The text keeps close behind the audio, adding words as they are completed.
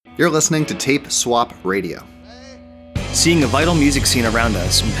You're listening to Tape Swap Radio. Seeing a vital music scene around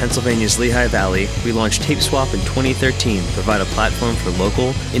us in Pennsylvania's Lehigh Valley, we launched Tape Swap in 2013 to provide a platform for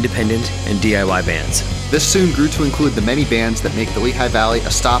local, independent, and DIY bands. This soon grew to include the many bands that make the Lehigh Valley a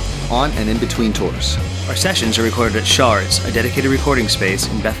stop on and in between tours. Our sessions are recorded at Shards, a dedicated recording space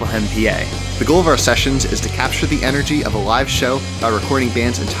in Bethlehem, PA. The goal of our sessions is to capture the energy of a live show by recording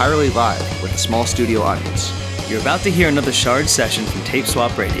bands entirely live with a small studio audience. You're about to hear another Shards session from Tape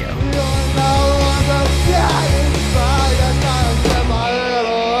Swap Radio.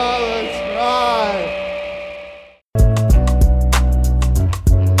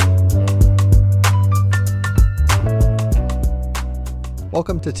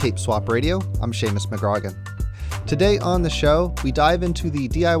 Welcome to Tape Swap Radio. I'm Seamus McGrogan. Today on the show, we dive into the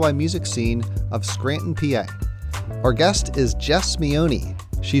DIY music scene of Scranton, PA. Our guest is Jess Meoni.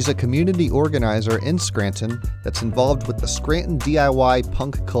 She's a community organizer in Scranton that's involved with the Scranton DIY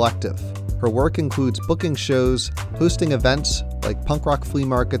Punk Collective. Her work includes booking shows, hosting events like punk rock flea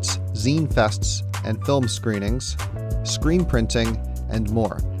markets, zine fests, and film screenings, screen printing, and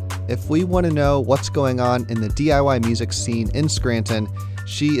more. If we want to know what's going on in the DIY music scene in Scranton,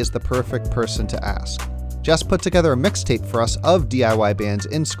 she is the perfect person to ask. Jess put together a mixtape for us of DIY bands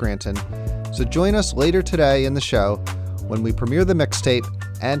in Scranton, so join us later today in the show when we premiere the mixtape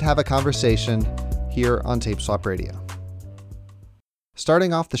and have a conversation here on Tape Swap Radio.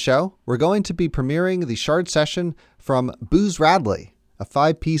 Starting off the show, we're going to be premiering the Shard session from Booze Radley, a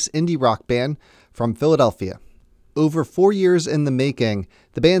 5-piece indie rock band from Philadelphia. Over 4 years in the making,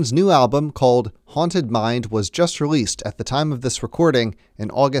 the band's new album, called Haunted Mind, was just released at the time of this recording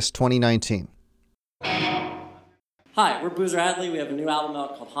in August 2019. Hi, we're Booze Radley. We have a new album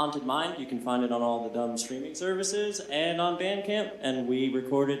out called Haunted Mind. You can find it on all the dumb streaming services and on Bandcamp, and we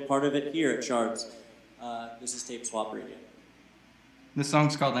recorded part of it here at Shards. This is Tape Swap Radio. This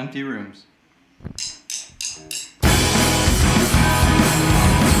song's called Empty Rooms.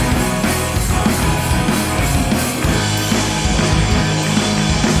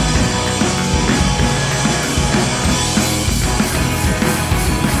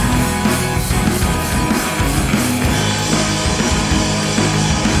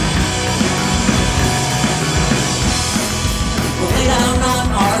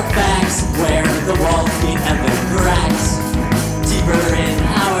 Where the walls meet and the cracks deeper in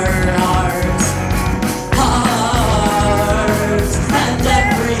our hearts, and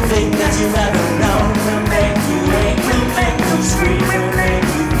everything that you ever known will make you ache, will make you scream, will make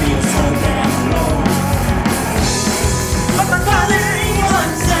you feel so damn alone. But my father, he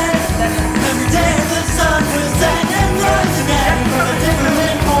once said that every day the sun will set and rise again from a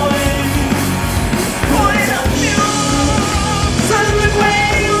different point of view. So look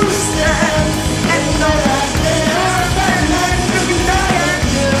where you stand and know that there's nothing you can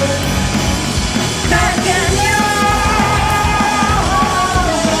do. Back in you.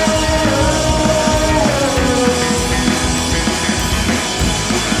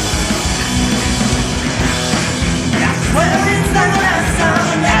 I swear it's the last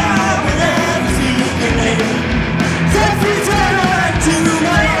time that I will ever see your name. Let's return to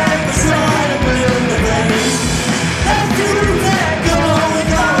my episode of Will the Blaze. Let's do that go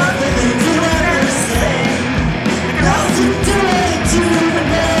with all the things you ever say. Let's do it to the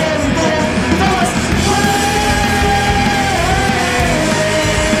very first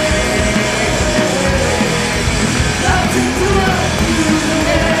let's do it to the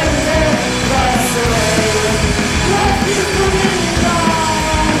very first way. Let's keep moving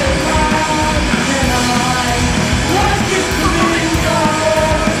on and on and on. Let's keep moving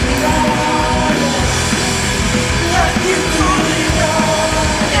on and on. Let's keep moving on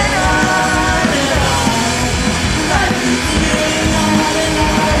and on and on. Let's keep moving on and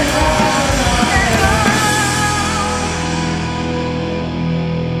on and on and on.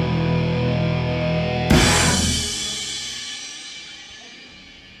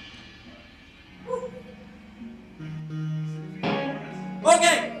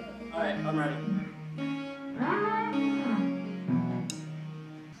 Okay. All right, I'm ready.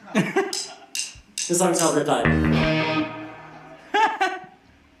 This song's called Riptide.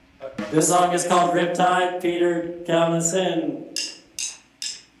 This song is called Riptide. Peter, count us in.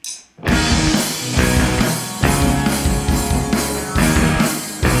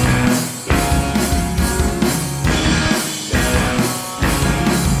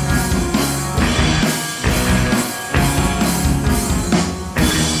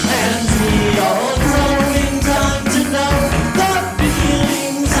 And we all growing time to know the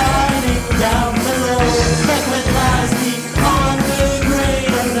feelings hiding down below. Like when lies deep on the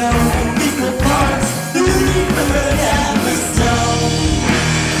grave unknown, equal parts beneath the atmosphere.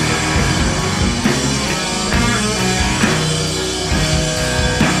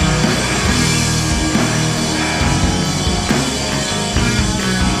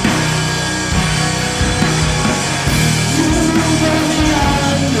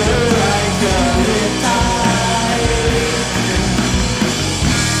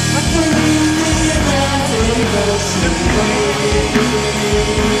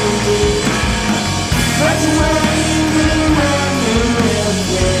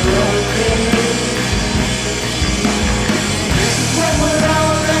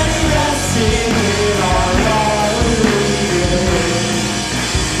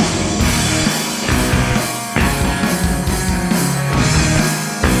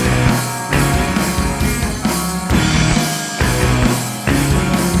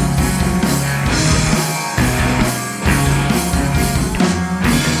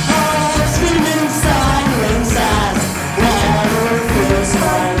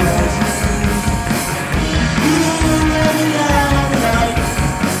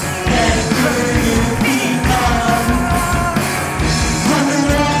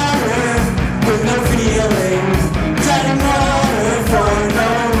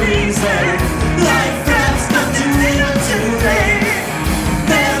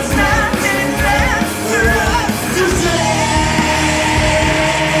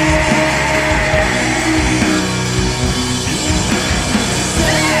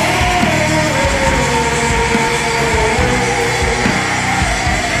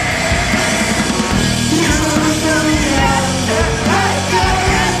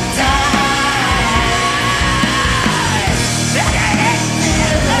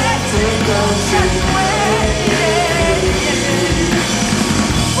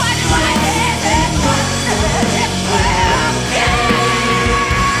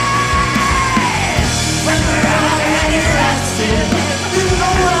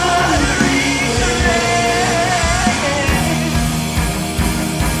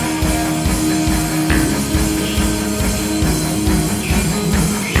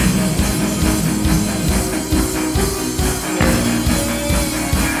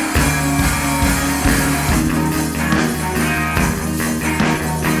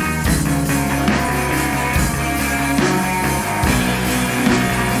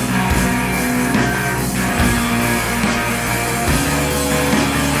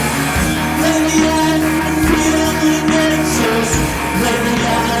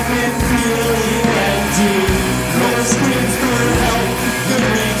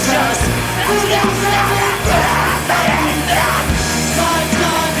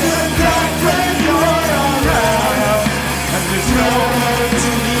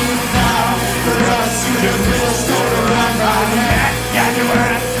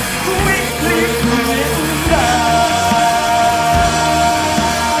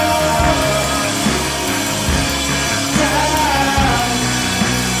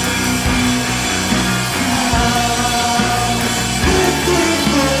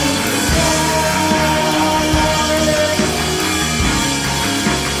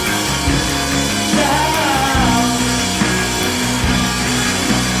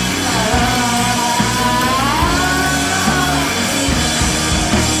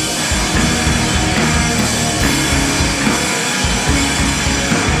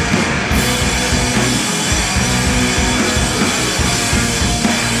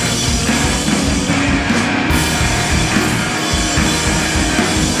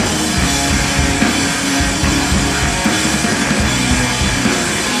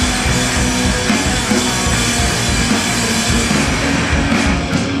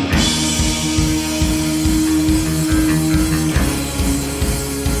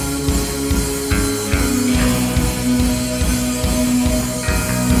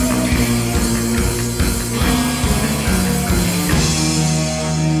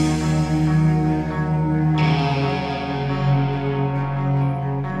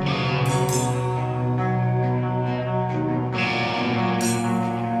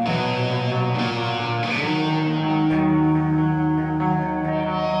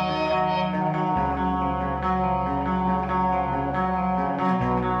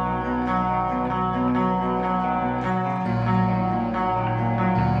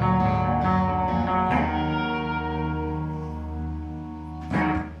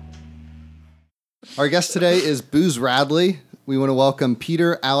 Our guest today is Booz Radley. We want to welcome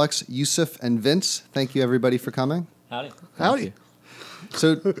Peter, Alex, Yusuf, and Vince. Thank you, everybody, for coming. Howdy. Howdy.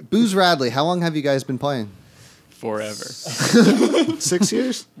 So, Booz Radley, how long have you guys been playing? Forever. 6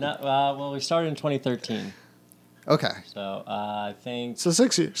 years? No, well, we started in 2013. Okay. So I think, So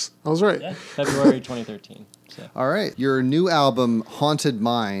 6 years. I was right. yeah, February 2013. So. All right. Your new album, Haunted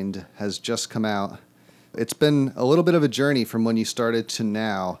Mind, has just come out. It's been a little bit of a journey from when you started to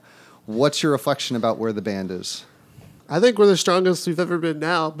now. What's your reflection about where the band is? I think we're the strongest we've ever been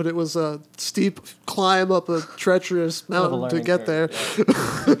now, but it was a steep climb up a treacherous mountain to learning get there.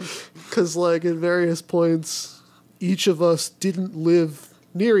 curve, Because, like, at various points, each of us didn't live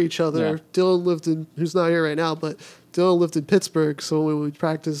near each other. Yeah. Dylan lived in, who's not here right now, but Dylan lived in Pittsburgh, so when we would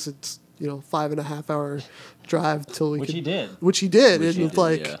practice, it's, 5.5 hour drive till we Which could. he did. Which he did. Which and he it's did,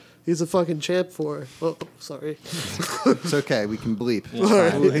 like, yeah. he's a fucking champ for. Oh, sorry. It's okay. We can bleep.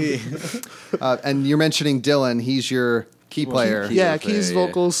 Yeah. And you're mentioning Dylan. He's your key player. Yeah, player, keys, yeah.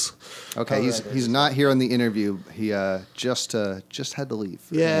 vocals. Okay. He's not here on the interview. He just had to leave.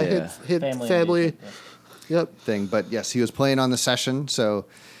 Yeah, Yeah. hit Family. family. engagement, Yep. Thing. But yes, he was playing on the session, so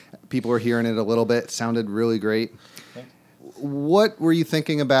people were hearing it a little bit. It sounded really great. Thanks. What were you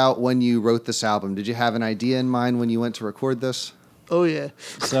thinking about when you wrote this album? Did you have an idea in mind when you went to record this? Oh, yeah.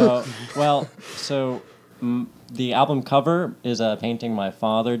 So, the album cover is a painting my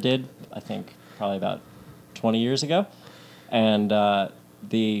father did, I think, probably about 20 years ago. And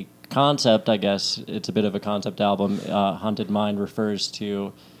the concept, I guess, it's a bit of a concept album. Haunted Mind refers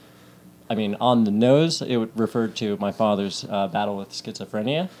to, on the nose, it would refer to my father's battle with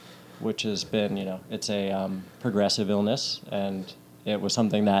schizophrenia, which has been, it's a progressive illness. And it was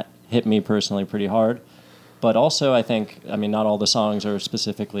something that hit me personally pretty hard. But also, I think, not all the songs are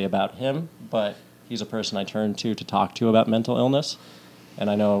specifically about him, but he's a person I turn to talk to about mental illness.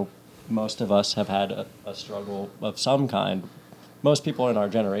 And I know most of us have had a struggle of some kind. Most people in our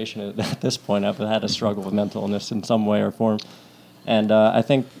generation at this point have had a struggle with mental illness in some way or form. And I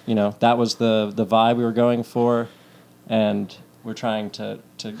think, that was the vibe we were going for. And we're trying to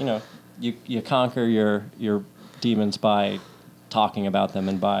you conquer your demons by talking about them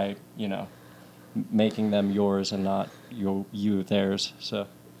and by, making them yours and not you theirs. So,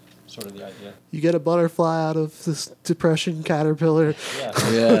 sort of the idea. You get a butterfly out of this depression caterpillar. Yeah.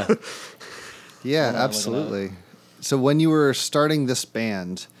 Yeah. Yeah, look at absolutely. So when you were starting this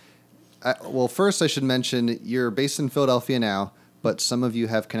band, first I should mention you're based in Philadelphia now, but some of you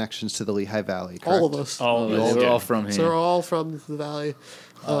have connections to the Lehigh Valley, correct? All of us. Oh, we're all from here. So we're all from the valley.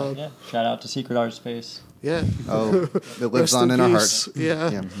 Yeah. Shout out to Secret Art Space. Yeah. Oh, it lives Rest on in our peace. hearts. Yeah.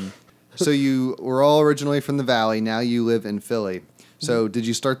 Yeah. So you were all originally from the Valley. Now you live in Philly. So did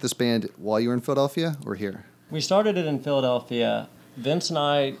you start this band while you were in Philadelphia or here? We started it in Philadelphia. Vince and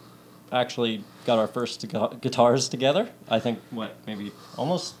I actually got our first guitars together. I think, maybe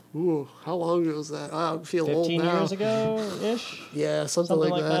almost Ooh, how long ago was that? I feel old 15 now. years ago-ish? Yeah, something Something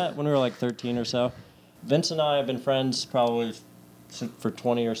like that. when we were like 13 or so. Vince and I have been friends probably for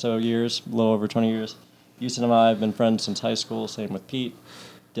 20 or so years, a little over 20 years. Houston and I have been friends since high school, same with Pete.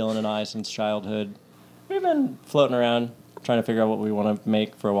 Dylan and I since childhood. We've been floating around, trying to figure out what we want to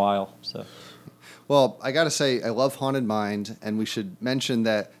make for a while. So, Well, I got to say, I love Haunted Mind, and we should mention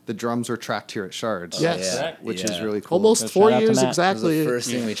that the drums were tracked here at Shards. Yes. Yeah. Which is Yeah. really cool. Almost So 4 shout out to years Matt. That was exactly. the first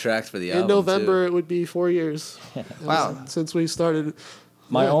thing we tracked for the In album. November, too. it would be 4 years. Wow. Since we started.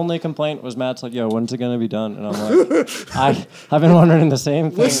 my Yeah. only complaint was Matt's like, "Yo, when's it gonna be done?" And I'm like, I've been wondering the same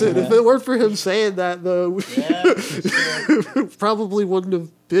thing. Listen, man. if it weren't for him saying that, though, Yeah, it's true. probably wouldn't have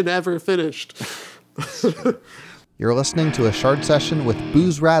been ever finished. You're listening to a Shard session with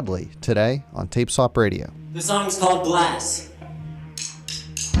Booz Radley today on Tape Swap Radio. The song's called Glass.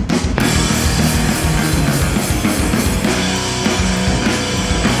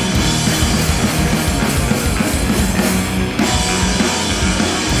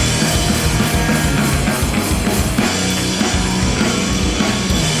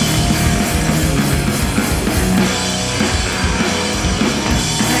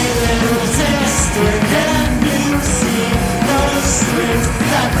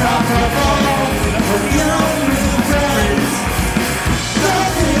 That rock of all of your new friends.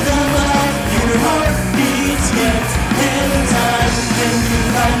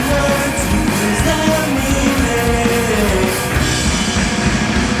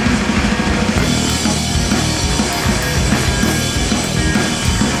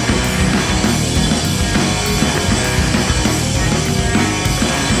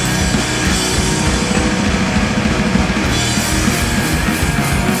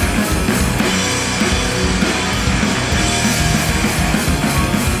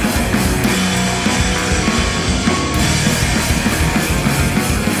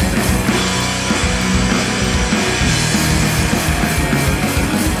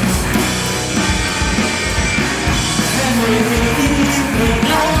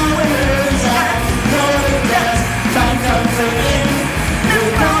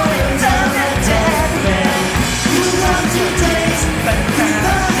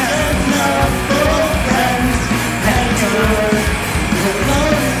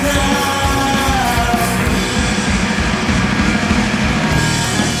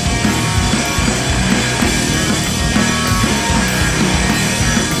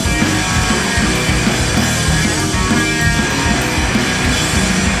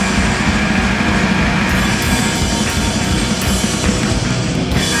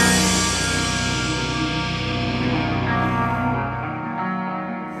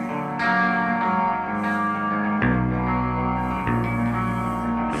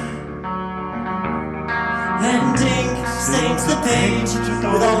 turns the page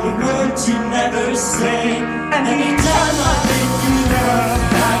with all the words you never say. And anytime I think you love,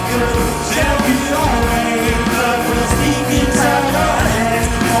 I could tell you away, but we'll sneak inside our heads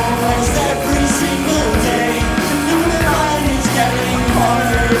almost every single day. And the line is getting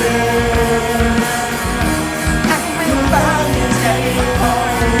harder. The line is getting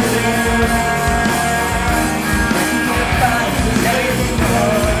harder. The line is getting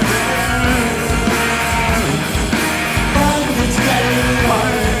harder. It's getting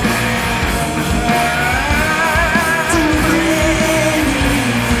harder to breathe.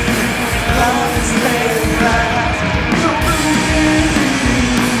 Love is very fast. To breathe.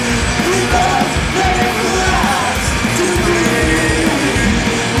 Love is very fast. To breathe. Love is very fast. To breathe.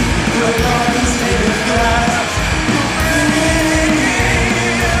 Love is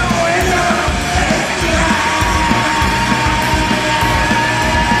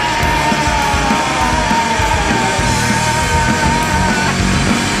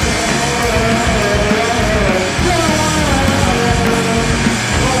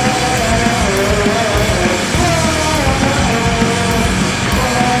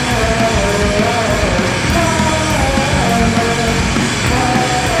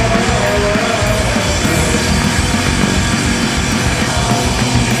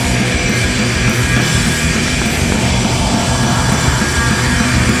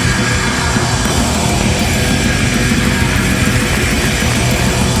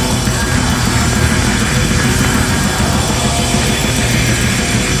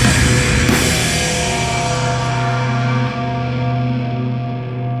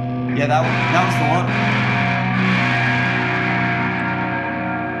Yeah, that was the one.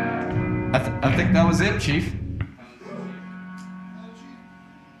 I think that was it, Chief.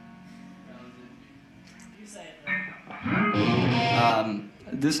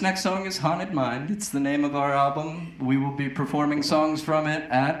 This next song is Haunted Mind. It's the name of our album. We will be performing songs from it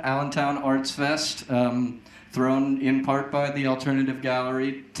at Allentown Arts Fest, thrown in part by the Alternative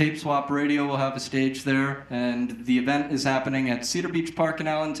Gallery. Tape Swap Radio will have a stage there, and the event is happening at Cedar Beach Park in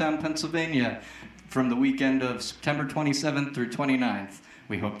Allentown, Pennsylvania, from the weekend of September 27th through 29th.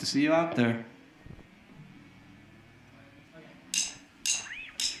 We hope to see you out there.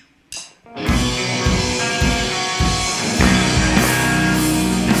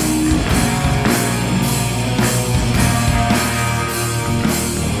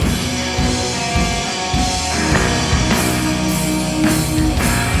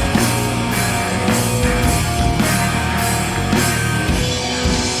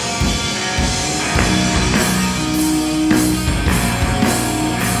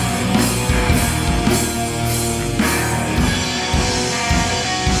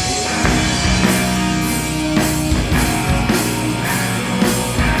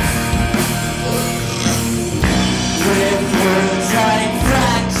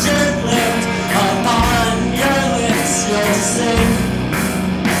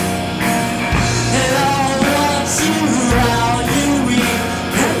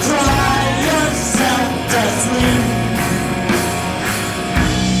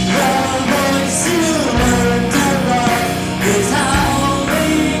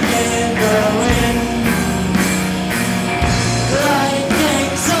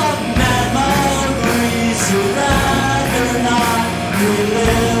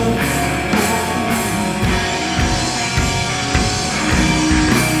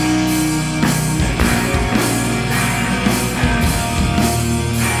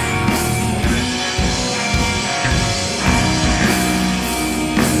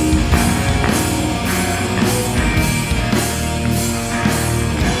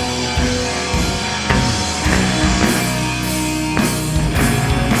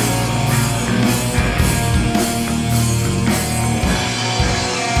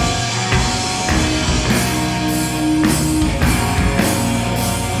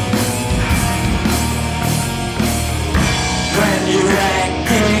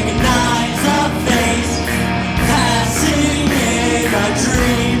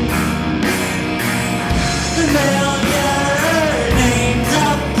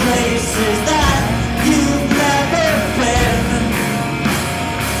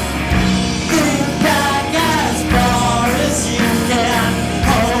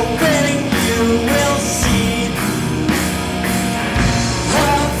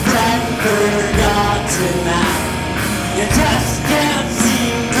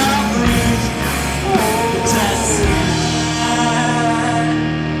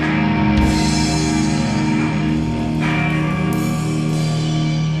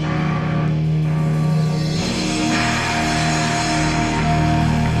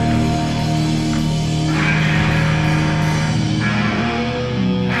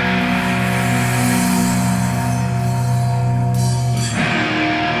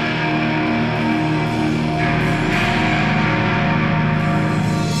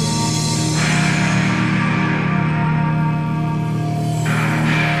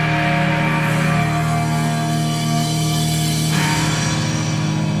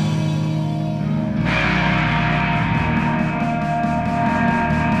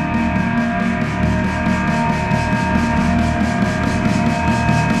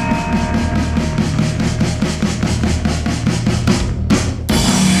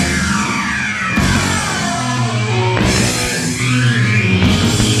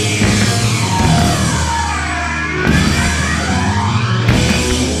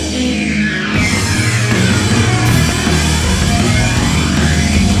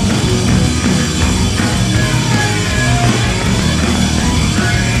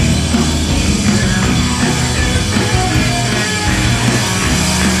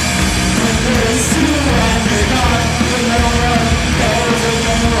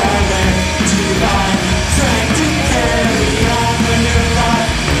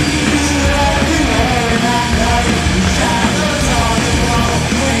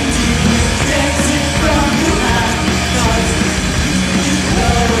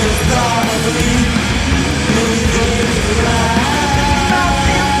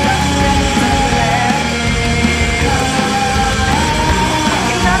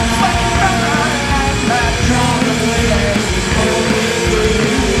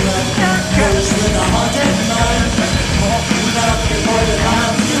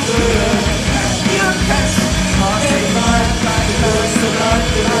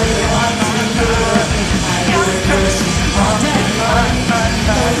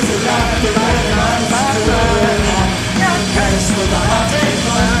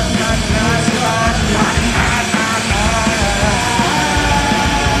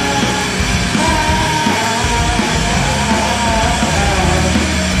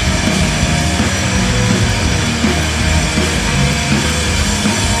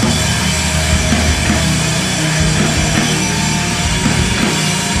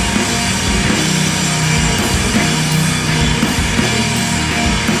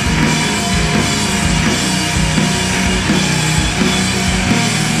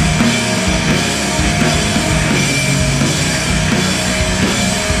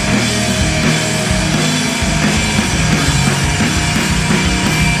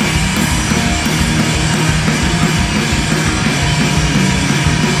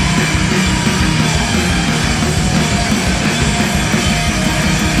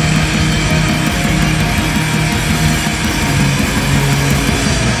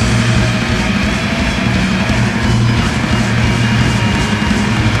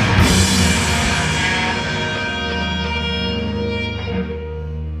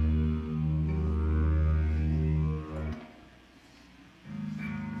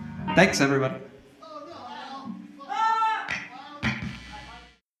 Thanks, everybody.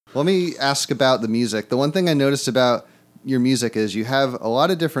 Let me ask about the music. The one thing I noticed about your music is you have a lot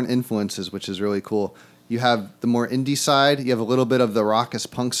of different influences, which is really cool. You have the more indie side, you have a little bit of the raucous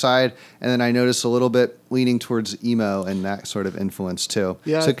punk side, and then I noticed a little bit leaning towards emo and that sort of influence too.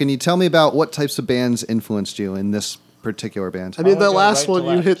 Yeah. So can you tell me about what types of bands influenced you in this particular band? I mean, would that go last right to one, you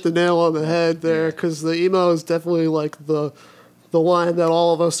left. hit the nail on the head there, because the emo is definitely like the line that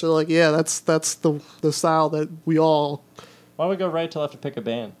all of us are like, yeah, that's the style that we all. Why don't we go right to left to pick a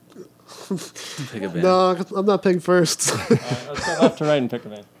band? Pick a band. No, I'm not picking first. All right, let's go left to right and pick a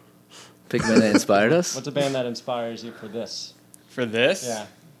band. Pick a band that inspired us. What's a band that inspires you for this? For this? Yeah,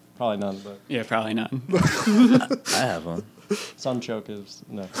 probably none, but Yeah, probably not. I have one. Sunchoke is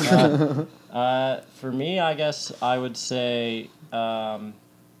no. For me, I guess I would say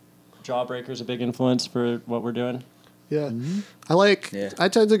Jawbreaker's a big influence for what we're doing. Yeah, Yeah. I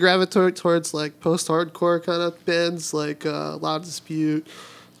tend to gravitate towards like post-hardcore kind of bands, like Loud Dispute,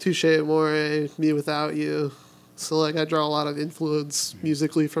 Touche Amore, Me Without You. So like I draw a lot of influence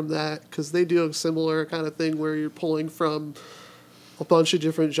musically from that, because they do a similar kind of thing where you're pulling from a bunch of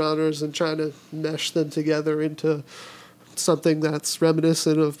different genres and trying to mesh them together into something that's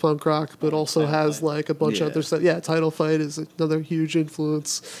reminiscent of punk rock, but also Title has Fight. like a bunch of Yeah. other stuff. Yeah, Title Fight is another huge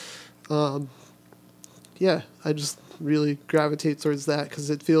influence. Yeah, I just really gravitate towards that because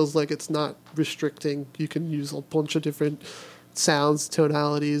it feels like it's not restricting. You can use a bunch of different sounds,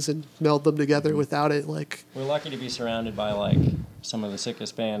 tonalities, and meld them together without it like. We're lucky to be surrounded by like some of the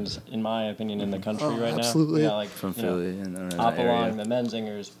sickest bands, in my opinion, in the country Oh, right absolutely. now. Yeah, like From you know, Philly and around that Hopalong, area. the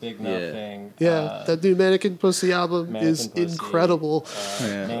Menzingers, Big Yeah. Nothing. Yeah, that new Mannequin Pussy album Mannequin is Pussy, incredible.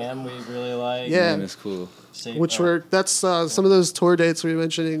 Yeah. Nam we really like. Yeah. Name is cool. Which that's some of those tour dates we were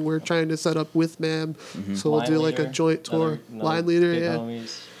mentioning. We're trying to set up with MAM, so we'll do like a joint tour. Line Leader, big yeah.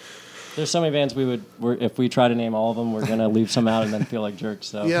 homies. There's so many bands if we try to name all of them, we're gonna leave some out and then feel like jerks.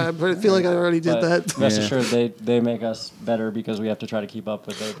 So Yeah, but I feel like I already did But that. rest Yeah. assured, they make us better because we have to try to keep up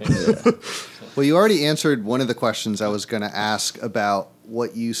with their pace. Well, you already answered one of the questions I was going to ask about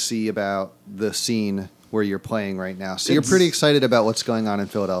what you see about the scene where you're playing right now. So you're It's- pretty excited about what's going on in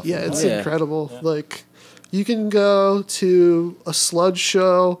Philadelphia. Yeah, it's Yeah. incredible. Like, you can go to a sludge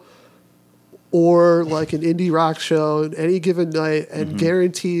show or like an indie rock show on any given night, and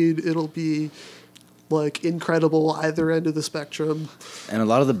guaranteed it'll be like incredible either end of the spectrum. And a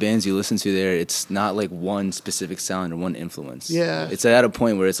lot of the bands you listen to there, it's not like one specific sound or one influence. Yeah. It's at a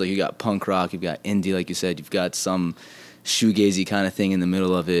point where it's like you got punk rock, you've got indie, like you said, you've got some shoegazy kind of thing in the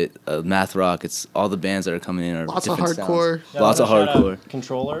middle of it, math rock. It's all the bands that are coming in are Lots of different sounds. hardcore. Yeah, Lots of shout out hardcore.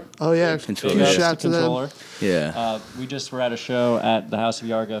 Controller. Oh yeah, Control, Big yeah. ups shout to to them. Controller. Yeah. We just were at a show at the House of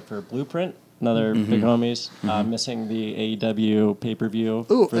Yarga for Blueprint, another big homies. Missing the AEW pay-per-view.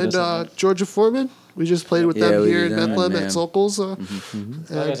 Ooh, for and this event. Georgia Foreman. We just played with Yeah, them we here did in that, Bethlehem man. at Sokol's.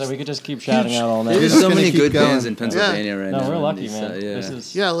 Like I said, we could just keep shouting out all night. There's just so gonna many keep good going. bands in Pennsylvania right No, now. we're and lucky, these, man. yeah. This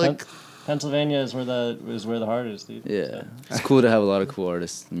is Yeah, like- Pennsylvania is where the heart is, dude. Yeah. It's cool to have a lot of cool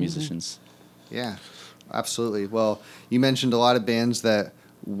artists and musicians. Yeah, absolutely. Well, you mentioned a lot of bands that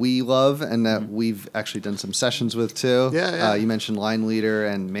we love and that we've actually done some sessions with too. Yeah, yeah. You mentioned Line Leader,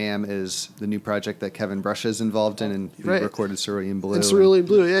 and MAM is the new project that Kevin Brush is involved in, and we Right. recorded Cerulean Blue. It's Cerulean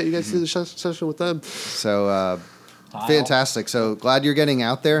Blue. Yeah, you guys did the session with them. So fantastic. So glad you're getting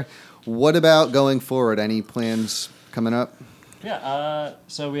out there. What about going forward? Any plans coming up? Yeah,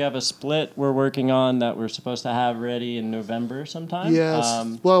 so we have a split we're working on that we're supposed to have ready in November sometime. Yes.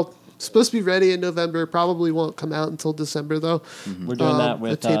 Well, supposed to be ready in November. Probably won't come out until December though. We're doing that The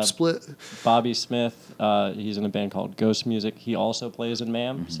with tape split. Bobby Smith. He's in a band called Ghost Music. He also plays in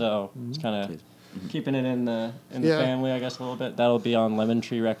MAM, so it's kind of keeping it in the Yeah. family, I guess, a little bit. That'll be on Lemon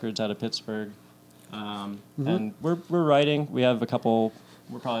Tree Records out of Pittsburgh. And we're writing. We have a couple.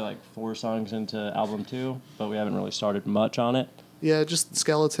 We're probably like 4 songs into album 2, but we haven't really started much on it. Yeah, just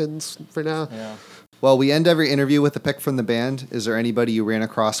skeletons for now. Yeah. Well, we end every interview with a pick from the band. Is there anybody you ran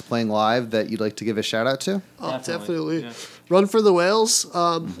across playing live that you'd like to give a shout out to? Oh, Definitely, definitely. yeah. Run for the Whales.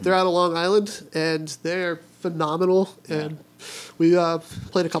 They're out of Long Island, and they're phenomenal. And we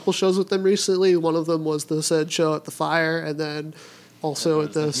played a couple shows with them recently. One of them was the said show at the Fire, and then also That at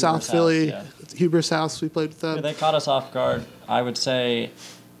was the the South Huber's Philly, House, at Huber's House. We played with them. Yeah, they caught us off guard. I would say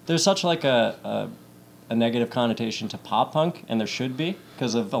there's such like a negative connotation to pop punk, and there should be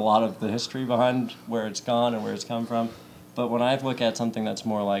because of a lot of the history behind where it's gone and where it's come from. But when I look at something that's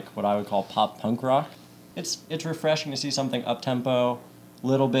more like what I would call pop punk rock, it's refreshing to see something up tempo,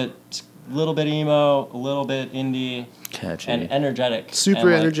 little bit emo, a little bit indie, Catchy. and energetic. Super And,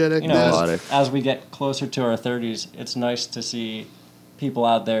 like, energetic, You know, yeah. as, Melodic. as we get closer to our 30s, it's nice to see people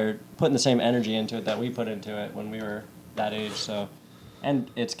out there putting the same energy into it that we put into it when we were that age. So, and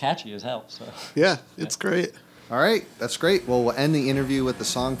it's catchy as hell. So Yeah, it's great. All right, that's great. Well, we'll end the interview with the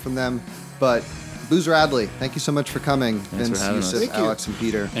song from them. But Booz Radley, thank you so much for coming. Thanks for Vince, having us. Yusuf, Thank you. Alex, and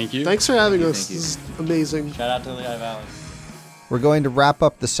Peter. Thank you. Thanks for having Thank us. you. This is amazing. shout out to Lehigh Valley. We're going to wrap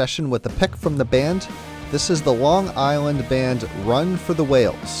up the session with a pick from the band. This is the Long Island band Run for the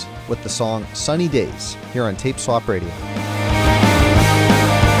Whales with the song Sunny Days here on Tape Swap Radio.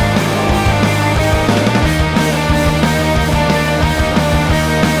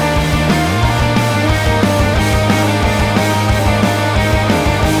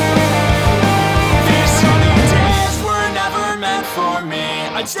 These sunny days were never meant for me.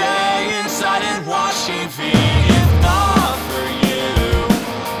 I'd stay inside and watch TV. If not for you,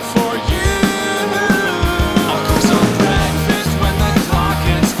 for you. I'll cook some breakfast when the clock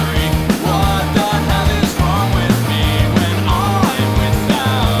hits 3. What the hell is wrong with me when I'm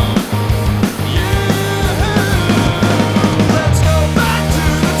without you? Let's go back to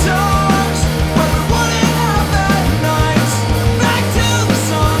the times when we wouldn't have that nights. Back to the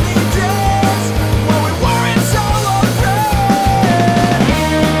sunny days when we weren't so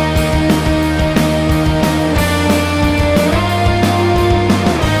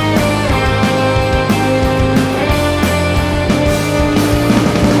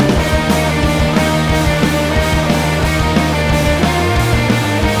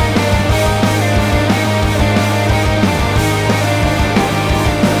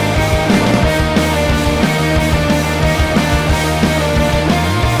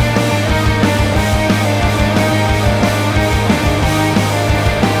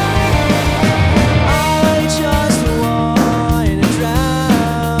I just wanna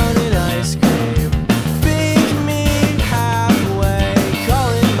drown in ice cream. Pick me halfway,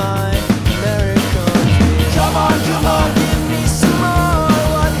 call it my American dream. Come on, give me some more.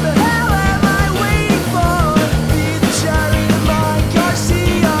 What the hell am I waiting for? Be the cherry in my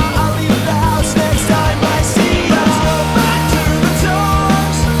Garcia. I'll leave the house next time I see ya. Let's go back to the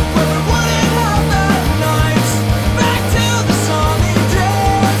times when we wouldn't have that nights. Back to the sunny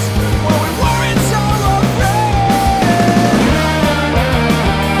days when we weren't so afraid.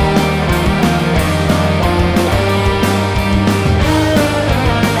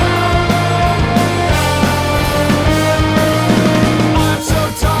 I'm so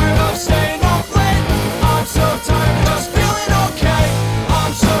tired of staying up late. I'm so tired of just feeling okay.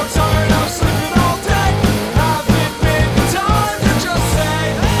 I'm so tired of sleeping all day. Haven't been the time to just say,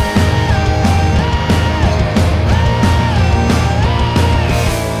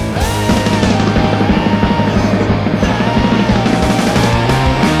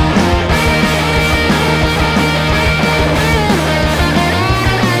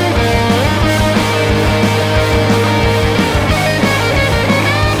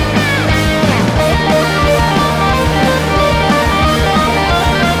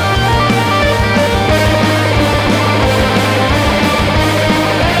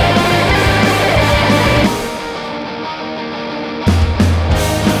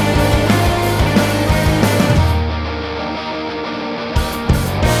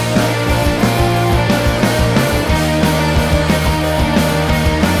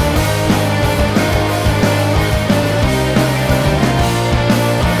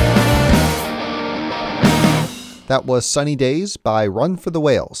 That was Sunny Days by Run for the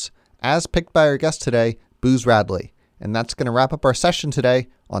Whales, as picked by our guest today, Booz Radley. And that's going to wrap up our session today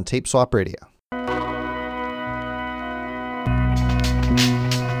on Tape Swap Radio.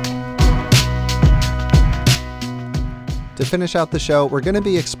 To finish out the show, we're going to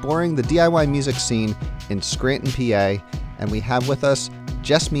be exploring the DIY music scene in Scranton, PA, and we have with us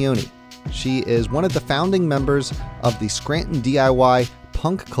Jess Meoni. She is one of the founding members of the Scranton DIY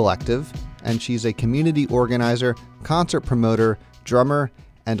Punk Collective, and she's a community organizer, concert promoter, drummer,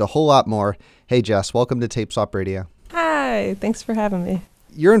 and a whole lot more. Hey Jess, welcome to Tape Swap Radio. Hi, thanks for having me.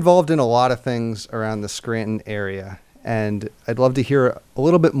 You're involved in a lot of things around the Scranton area, and I'd love to hear a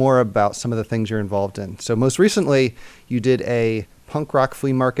little bit more about some of the things you're involved in. So most recently, you did a punk rock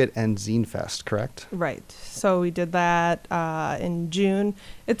flea market and zine fest, correct? Right. So we did that in June.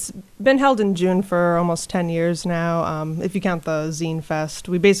 It's been held in June for almost 10 years now. If you count the Zine Fest,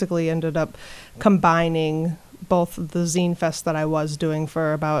 we basically ended up combining both the Zine Fest that I was doing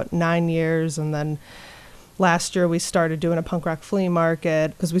for about 9 years, and then last year we started doing a punk rock flea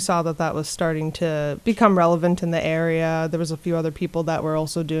market because we saw that that was starting to become relevant in the area. There was a few other people that were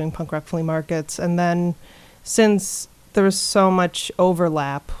also doing punk rock flea markets. And then since there was so much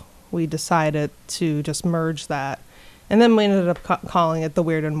overlap, we decided to just merge that. And then we ended up calling it the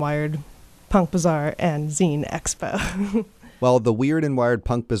Weird and Wired Punk Bazaar and Zine Expo. Well, the Weird and Wired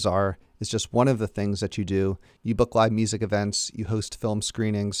Punk Bazaar is just one of the things that you do. You book live music events, you host film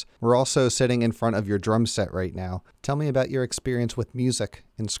screenings. We're also sitting in front of your drum set right now. Tell me about your experience with music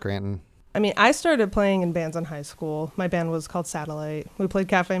in Scranton. I mean, I started playing in bands in high school. My band was called Satellite. We played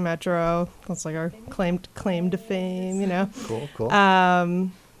Cafe Metro. That's like our claim to fame, you know. Cool.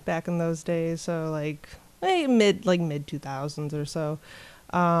 Back in those days, so like mid 2000s or so.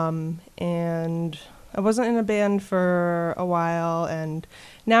 And I wasn't in a band for a while, and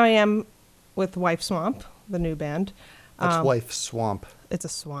now I am with Wife Swamp, the new band. What's Wife Swamp? It's a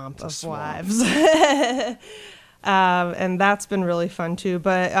swamp It's a of swamp. wives. And that's been really fun too.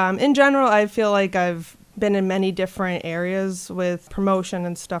 But in general, I feel like I've been in many different areas with promotion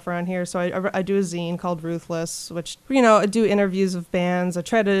and stuff around here. So I do a zine called Ruthless, which, you know, I do interviews of bands. I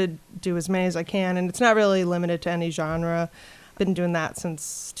try to do as many as I can, and it's not really limited to any genre. Been doing that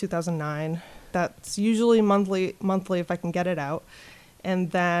since 2009. That's usually monthly if I can get it out.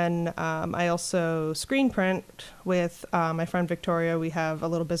 And then I also screen print with my friend Victoria. We have a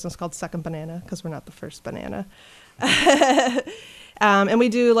little business called Second Banana, because we're not the first banana. And we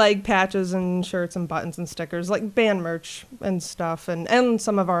do like patches and shirts and buttons and stickers, like band merch and stuff, and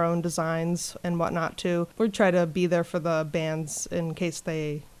some of our own designs and whatnot too. We try to be there for the bands in case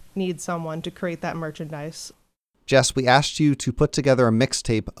they need someone to create that merchandise. Jess, we asked you to put together a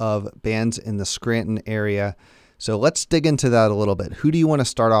mixtape of bands in the Scranton area. So let's dig into that a little bit. Who do you want to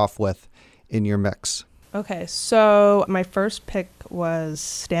start off with in your mix? Okay, so my first pick was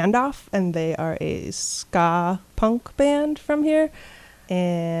Standoff, and they are a ska punk band from here.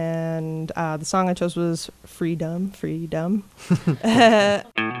 And the song I chose was Freedom.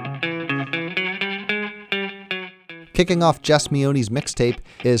 Kicking off Jess Meoni's mixtape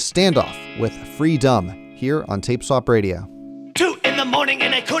is Standoff with Freedom here on Tape Swap Radio. 2 in the morning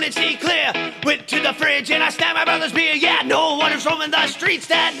and I couldn't see clear. Went to the fridge and I snapped my brother's beer. Yeah, no one was roaming the streets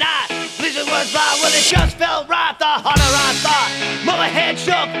that night. Blizzard was live, well it just felt right. The harder I thought, more my head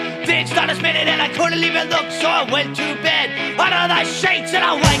shook. Didn't start a minute and I couldn't even look. So I went to bed under the sheets and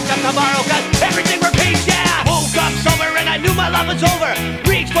I waked up tomorrow cause everything repeats, yeah. Woke up sober and I knew my life was over.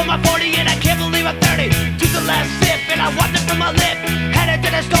 Reached for my 40 and I can't believe I'm 30. Took the last sip and I wiped it from my lip. Headed to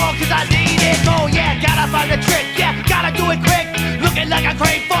the store cause I needed more. Yeah, gotta find a trick, yeah, gotta do it quick. Looking like I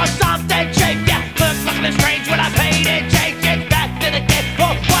crave for something cheap, yeah. Looking strange when I paid and changed it back to the kid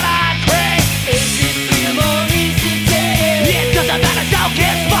for what I crave. Is it freedom or is it death? It doesn't matter, so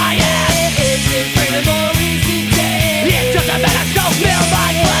kiss my ass. Is it freedom or is it death? It doesn't matter, so fill my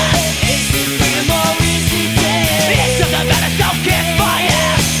glass. Is it freedom or is it death? It doesn't matter, so kiss my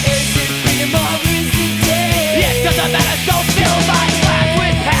ass. Is it freedom or is it death? It doesn't matter, so fill my glass.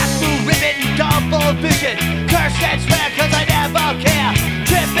 With pass-through ribbon, double vision. Curse and swear cause I never care.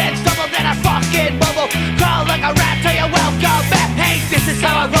 Trip and stumble then I fucking bubble. Crawl like a rat till you welcome back. Hey, this is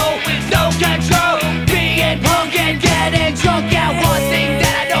how I roll with no control. Being punk and getting drunk. Yeah, one thing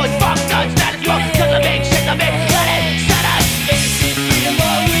that I know is fuck the status quo. Cause I make shit to make let it set us. Is it freedom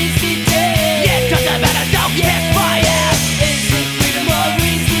or is it death? Yeah, doesn't matter, don't kiss my ass. Is it freedom or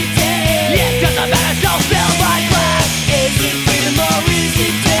is it death? Yeah, doesn't matter, don't fill my glass. Is it freedom or is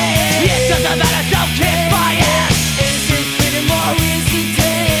it death? Yeah, doesn't matter, don't kiss my ass. Is it freedom or is it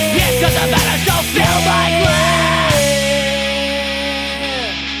death? Yeah, doesn't matter, don't fill my glass.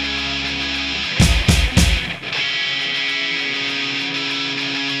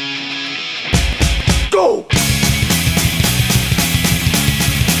 Go!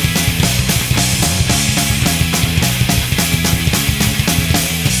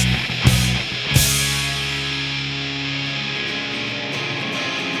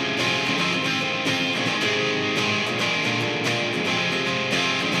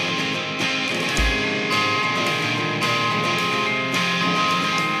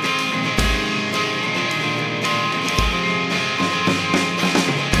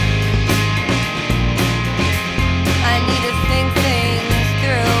 I need to think things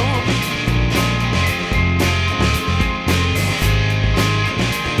through.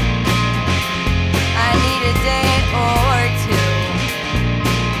 I need a day or two.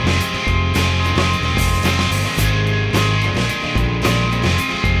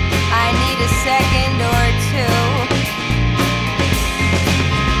 I need a second or two.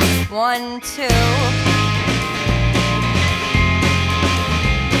 1, 2.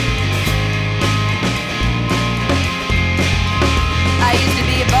 I used to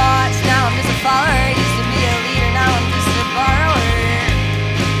be a boss, now I'm just a follower. Used to be a leader, now I'm just a borrower.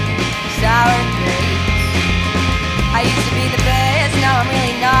 Sour grapes. I used to be the best, now I'm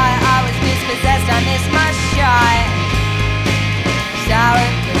really not. I was dispossessed, I missed my shot. Sour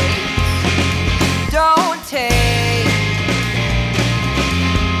grapes. Don't take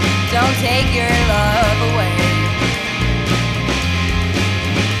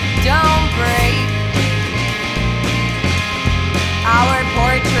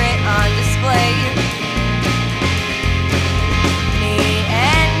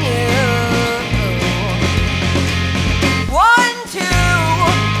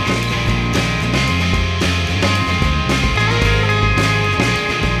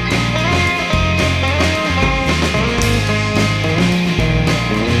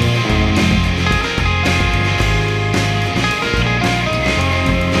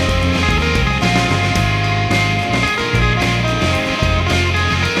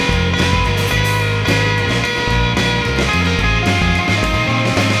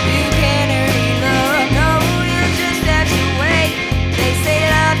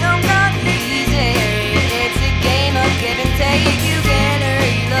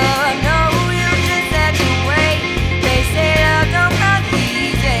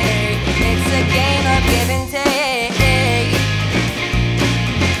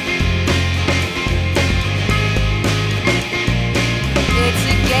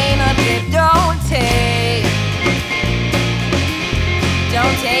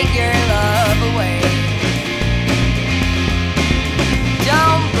take your love away.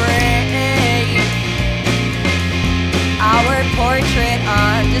 Don't break our portrait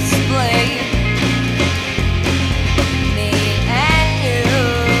on display. Me and you.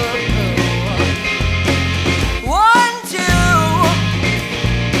 1, 2.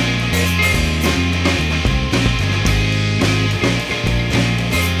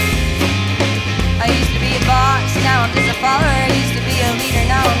 I used to be a boss, now I'm just a follower. I used to be a leader,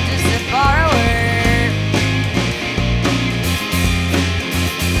 now I'm just a borrower.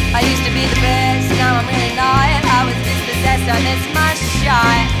 I used to be the best, now I'm really not. I was dispossessed, I missed my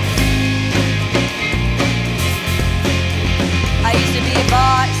shot. I used to be a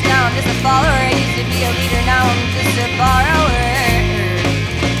boss, now I'm just a follower. I used to be a leader, now I'm just a borrower.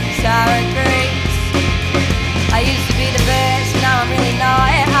 Sour grapes. I used to be the best, now I'm really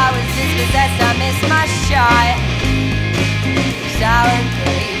not. I was dispossessed, I missed my shot. Sour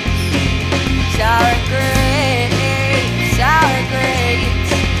grapes. Sour grapes. Sour grapes.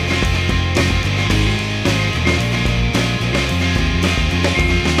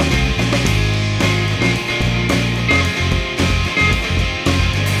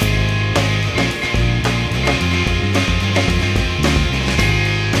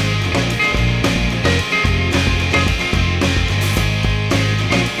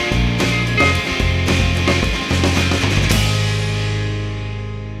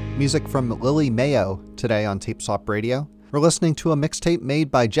 Music from Lily Mayo today on Tape Swap Radio. We're listening to a mixtape made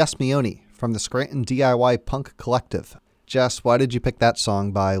by Jess Mione from the Scranton DIY Punk Collective. Jess, why did you pick that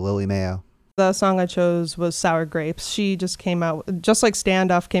song by Lily Mayo? The song I chose was Sour Grapes. She just came out, just like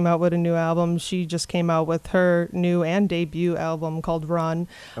Standoff came out with a new album, she just came out with her new and debut album called Run.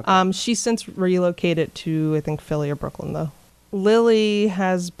 Okay. She's since relocated to, I think, Philly or Brooklyn, though. Lily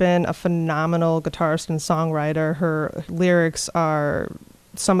has been a phenomenal guitarist and songwriter. Her lyrics are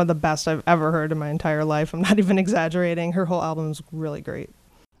some of the best I've ever heard in my entire life. I'm not even exaggerating. Her whole album is really great.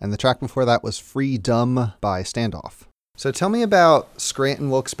 And the track before that was Free Dumb by Standoff. So tell me about Scranton,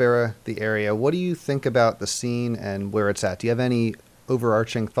 Wilkes-Barre, the area. What do you think about the scene and where it's at? Do you have any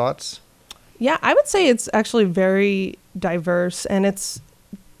overarching thoughts? Yeah, I would say it's actually very diverse, and it's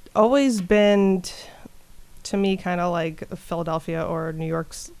always been, to me, kind of like Philadelphia or New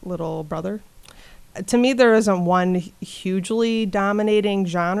York's little brother. To me, there isn't one hugely dominating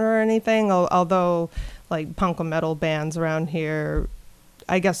genre or anything, although like punk and metal bands around here,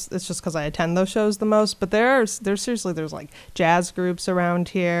 I guess it's just because I attend those shows the most, but there's like jazz groups around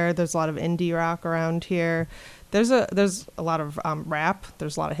here. There's a lot of indie rock around here. There's a lot of rap.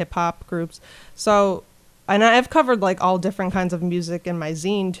 There's a lot of hip hop groups. So, and I've covered like all different kinds of music in my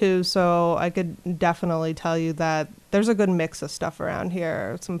zine too, so I could definitely tell you that there's a good mix of stuff around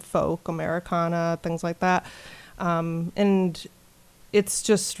here. Some folk, Americana, things like that. And it's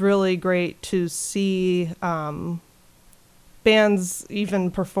just really great to see bands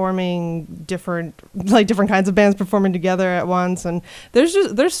even performing different kinds of bands performing together at once. And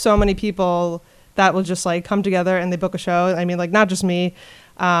there's so many people that will just like come together and they book a show. I mean, like not just me.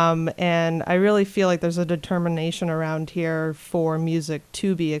 And I really feel like there's a determination around here for music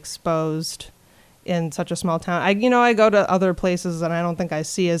to be exposed in such a small town. I go to other places and I don't think I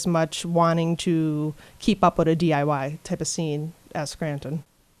see as much wanting to keep up with a DIY type of scene as Scranton.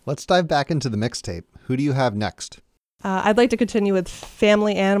 Let's dive back into the mixtape. Who do you have next? I'd like to continue with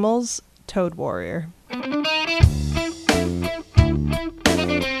Family Animals, Toad Warrior.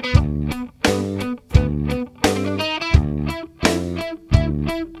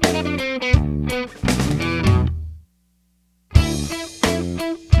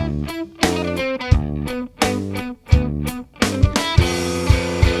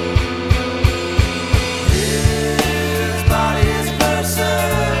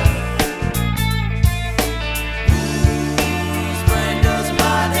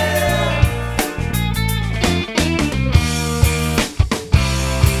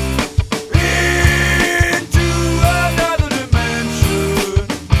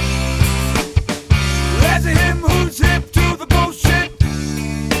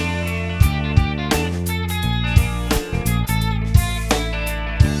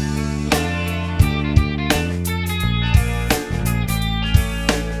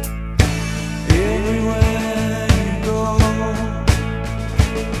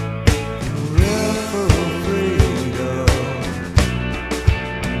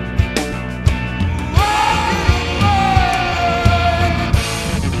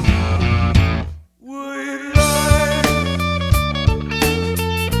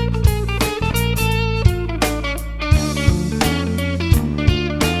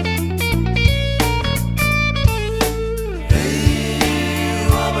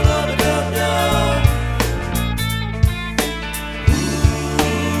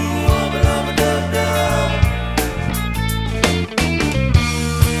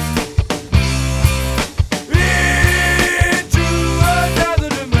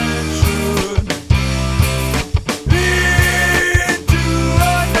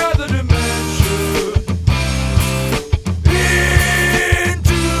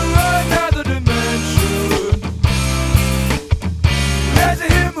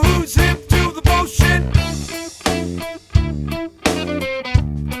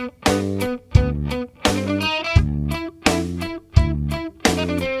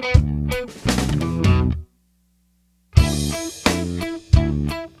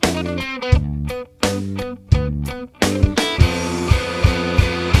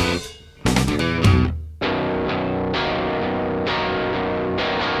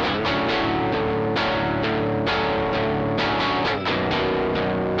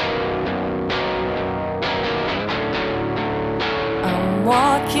 I'm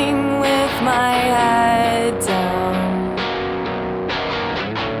walking with my head down.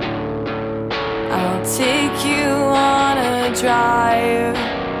 I'll take you on a drive.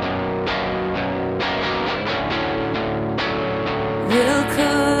 We'll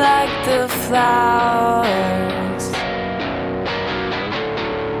collect the flowers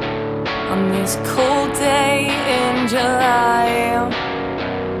on this cold day in July.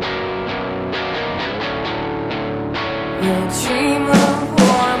 We'll dream of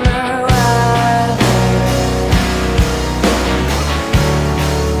warmer weather.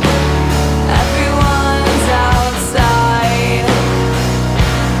 Everyone's outside.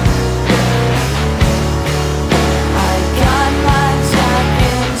 I got my Jack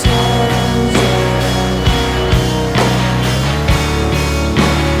and Ginger,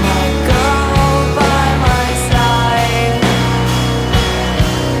 my girl by my side.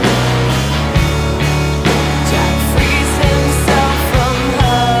 Jack frees himself from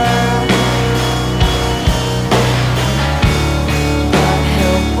her, but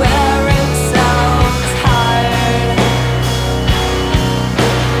he'll wear himself tired.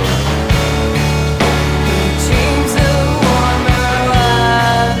 He dreams of warmer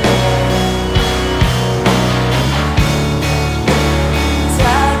weather,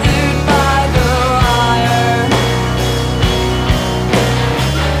 tethered by the wire.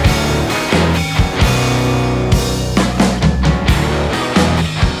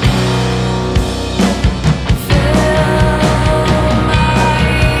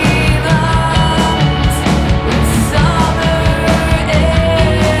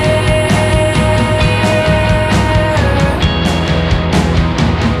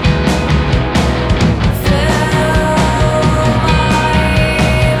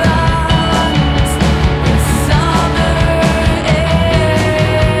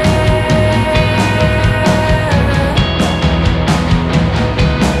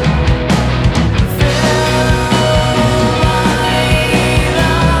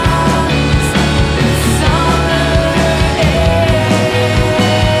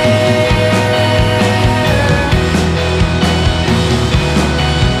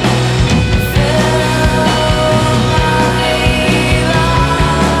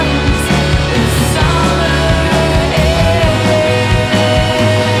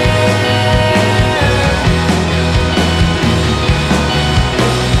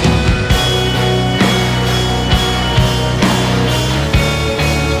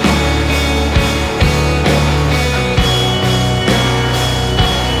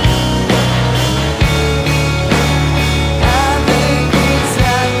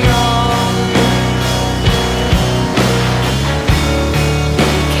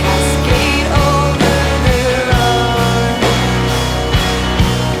 Cascade over the road,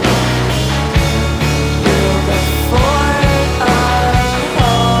 build a fort of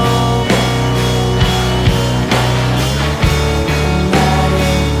hope,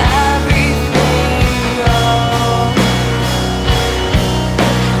 letting everything go.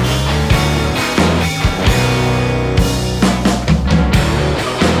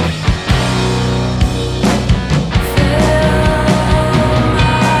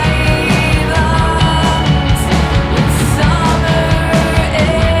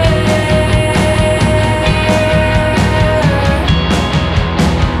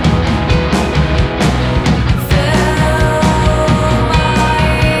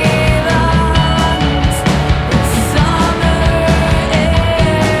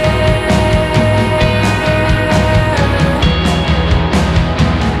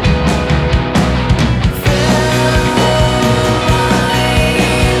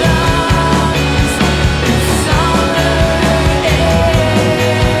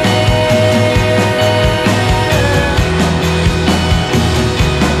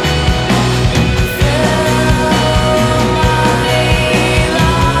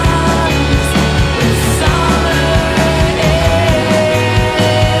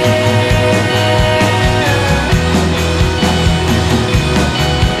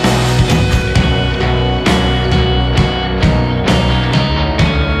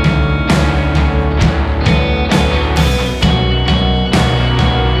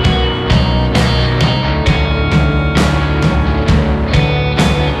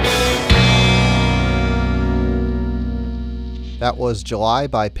 That was July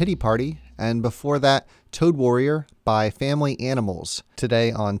by Pity Party, and before that, Toad Warrior by Family Animals,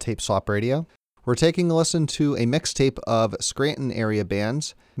 today on Tape Swap Radio. We're taking a listen to a mixtape of Scranton area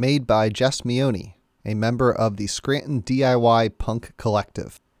bands made by Jess Meoni, a member of the Scranton DIY Punk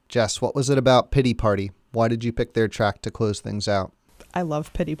Collective. Jess, what was it about Pity Party? Why did you pick their track to close things out? I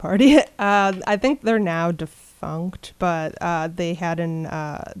love Pity Party. I think they're now defunct, but they had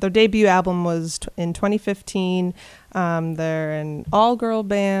their debut album was in 2015. They're an all-girl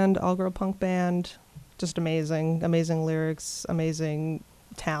punk band. Just amazing lyrics, amazing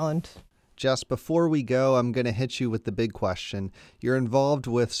talent. Jess, before we go, I'm going to hit you with the big question. You're involved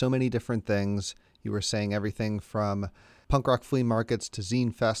with so many different things. You were saying everything from punk rock flea markets to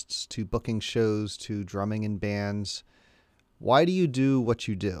zine fests to booking shows to drumming in bands. Why do you do what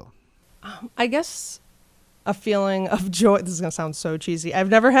you do? I guess a feeling of joy. This is going to sound so cheesy. I've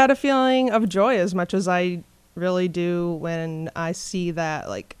never had a feeling of joy as much as I really do when I see that,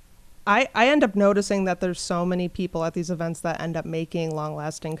 like, I end up noticing that there's so many people at these events that end up making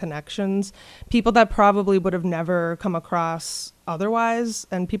long-lasting connections, people that probably would have never come across otherwise,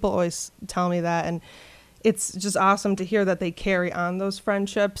 and people always tell me that, and it's just awesome to hear that they carry on those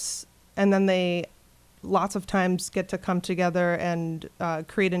friendships, and then they lots of times get to come together and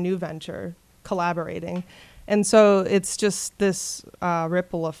create a new venture, collaborating. And so it's just this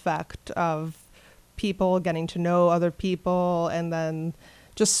ripple effect of people getting to know other people and then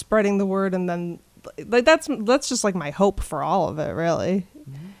just spreading the word. And then like that's just like my hope for all of it, really.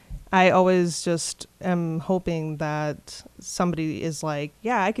 Mm-hmm. I always just am hoping that somebody is like,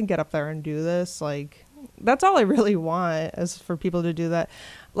 yeah, I can get up there and do this. Like, that's all I really want, is for people to do that.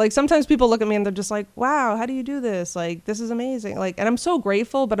 Like, sometimes people look at me and they're just like, wow, how do you do this? Like, this is amazing. Like, and I'm so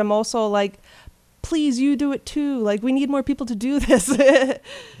grateful, but I'm also like, please, you do it too. Like, we need more people to do this.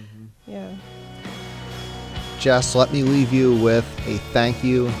 Mm-hmm. Yeah. Jess, let me leave you with a thank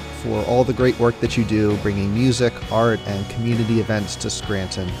you for all the great work that you do, bringing music, art, and community events to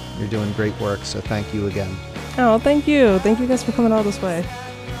Scranton. You're doing great work, so thank you again. Oh, thank you. Thank you guys for coming all this way.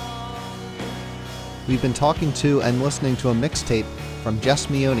 We've been talking to and listening to a mixtape from Jess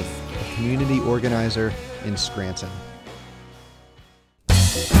Mione, a community organizer in Scranton.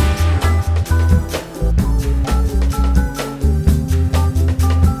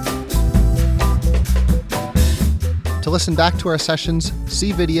 To listen back to our sessions,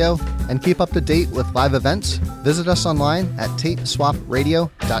 see video, and keep up to date with live events, visit us online at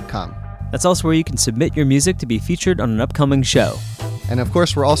tapeswapradio.com. That's also where you can submit your music to be featured on an upcoming show. And of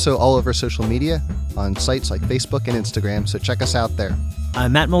course, we're also all over social media on sites like Facebook and Instagram, so check us out there.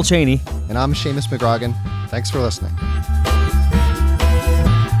 I'm Matt Mulchaney. And I'm Seamus McGrogan. Thanks for listening.